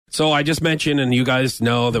So I just mentioned, and you guys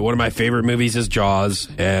know that one of my favorite movies is Jaws,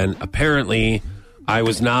 and apparently I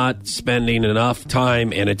was not spending enough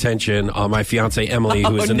time and attention on my fiance Emily,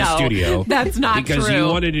 who is in the studio. That's not because true. you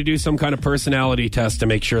wanted to do some kind of personality test to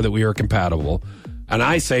make sure that we were compatible. And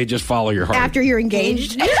I say just follow your heart. After you're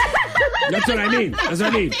engaged. That's what I mean. That's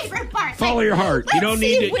what I mean. Follow your heart. You don't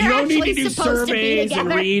need to do surveys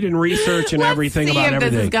and read and research and everything See about if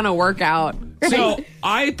everything. this is going to work out. So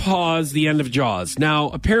I paused the end of Jaws. Now,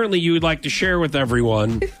 apparently you would like to share with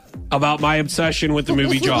everyone about my obsession with the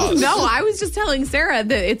movie Jaws. No, I was just telling Sarah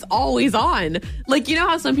that it's always on. Like, you know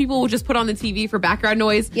how some people will just put on the TV for background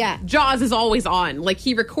noise? Yeah. Jaws is always on. Like,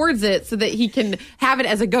 he records it so that he can have it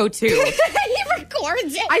as a go-to. He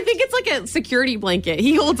records it. I think it's like a security blanket.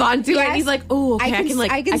 He holds on to it and he's like, oh, okay,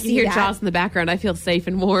 I can see hear that. Jaws in the background. I feel safe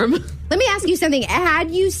and warm. Let me ask you something.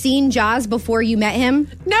 Had you seen Jaws before you met him?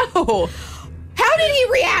 No. How did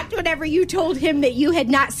he react whenever you told him that you had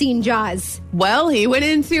not seen Jaws? Well, he went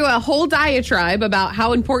into a whole diatribe about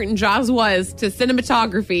how important Jaws was to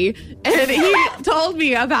cinematography. And he told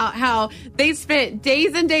me about how they spent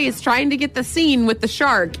days and days trying to get the scene with the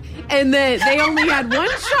shark. And that they only had one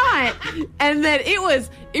shot. And that it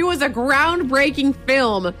was a groundbreaking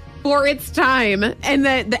film for its time. And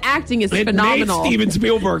that the acting is phenomenal. It made Steven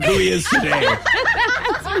Spielberg who he is today.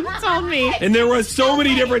 That's what he told me. And there was so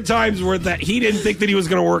many different times where that he didn't think that he was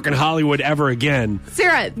going to work in Hollywood ever again.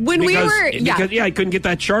 Sarah, when we were... Because he couldn't get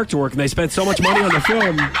that shark to work, and they spent so much money on the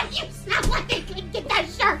film. You sound like they couldn't get that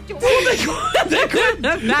shark to work. They couldn't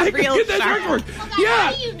get that shark to work.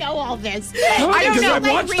 How do you know all this? I don't know. I've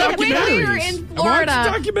watched When we were documentaries. in Florida...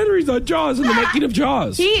 I've watched documentaries on Jaws and the making of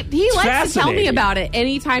Jaws. He likes to tell me fascinating. about it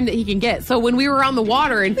anytime that he can get. So when we were on the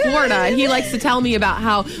water in Florida, he likes to tell me about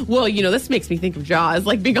how, well, this makes me think of Jaws,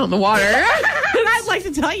 like being on the water. And I'd like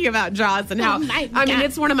to tell you about Jaws and how,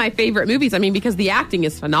 it's one of my favorite movies. I mean, because the acting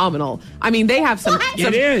is phenomenal. I mean, they have some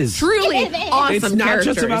It is. truly awesome It's not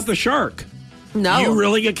characters. just about the shark. No. You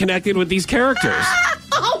really get connected with these characters.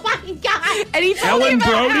 Oh my God. And he told me Ellen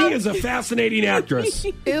about Brody is a fascinating actress.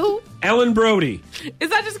 Who? Ellen Brody. Is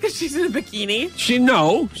that just because she's in a bikini?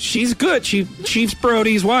 She's good. She's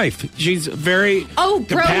Brody's wife. She's very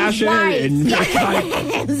compassionate and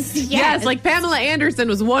Yes, like Pamela Anderson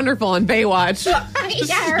was wonderful on Baywatch.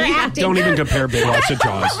 Her acting. Don't even compare Baywatch to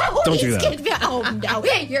Jaws. Don't do that. Oh no,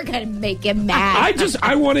 you're gonna make him mad.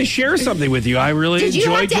 I want to share something with you. I really Did you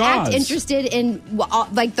enjoy have to Jaws. act interested in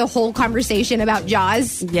like the whole conversation about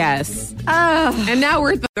Jaws? Yes. And now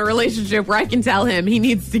we're in the relationship where I can tell him he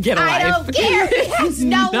needs to get a life. I don't care. Yes,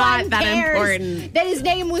 no Not one that cares important. that his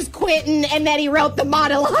name was Quentin and that he wrote the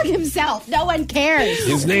monologue himself. No one cares.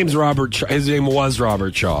 His name's Robert. His name was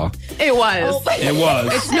Robert Shaw. It was. It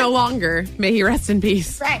was. It's no longer. May he rest in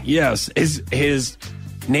peace. Right. Yes. His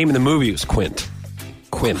name in the movie was Quint.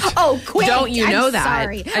 Oh, Quint. Don't you know I'm that?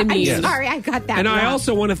 Sorry. I mean- I'm sorry. I got that And wrong. I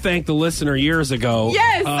also want to thank the listener years ago.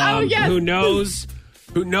 Yes. Yes.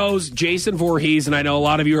 Who knows Jason Voorhees, and I know a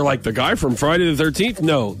lot of you are like, the guy from Friday the 13th?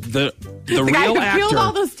 No, the The real guy who actor. killed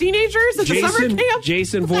all those teenagers at the summer camp?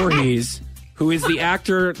 Jason Voorhees, who is the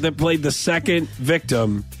actor that played the second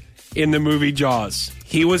victim in the movie Jaws.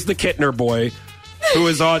 He was the Kittner boy who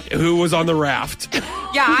was on the raft.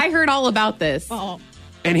 Yeah, I heard all about this.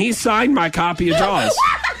 And he signed my copy of Jaws.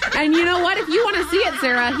 And you know what? If you want to see it,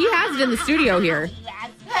 Sarah, he has it in the studio here.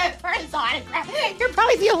 For his autograph. You're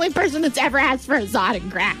probably the only person that's ever asked for his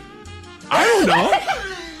autograph. I don't know.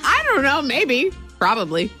 I don't know. Maybe.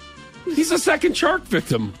 Probably. He's a second shark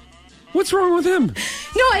victim. What's wrong with him?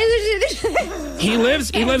 No, He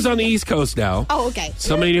lives on the East Coast now. Oh, okay.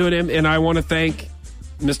 Somebody knew him, and I want to thank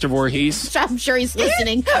Mr. Voorhees. I'm sure he's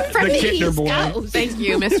listening from The the Kittner East boy. Coast. Thank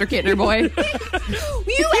you, Mr. Kittner boy.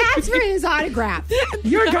 You asked for his autograph.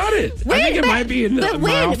 Yeah, I got it. I think it might be in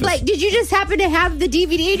my office. Like, did you just happen to have the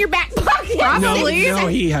DVD in your back pocket? Probably. No,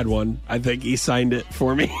 he had one. I think he signed it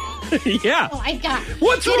for me. Yeah. Oh my God.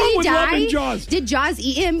 What's Did wrong he with die? loving Jaws? Did Jaws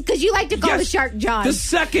eat him? Because you like to call the shark Jaws. The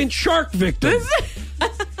second shark victim.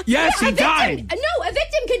 Yes, he died. No, a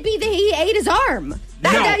victim could be that he ate his arm.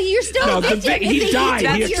 You're still a victim. He died.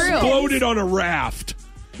 He That's true. exploded on a raft.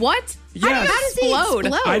 What? Yes. How does he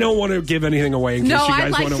explode? I don't want to give anything away in case No, you I'd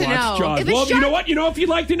guys like want to to watch know. Jaws. If a Well, you shark- know what? If you'd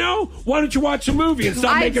like to know, why don't you watch the movie and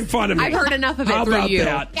stop making fun of me? I've heard enough of it How through about you.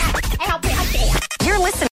 that? Help me. You're listening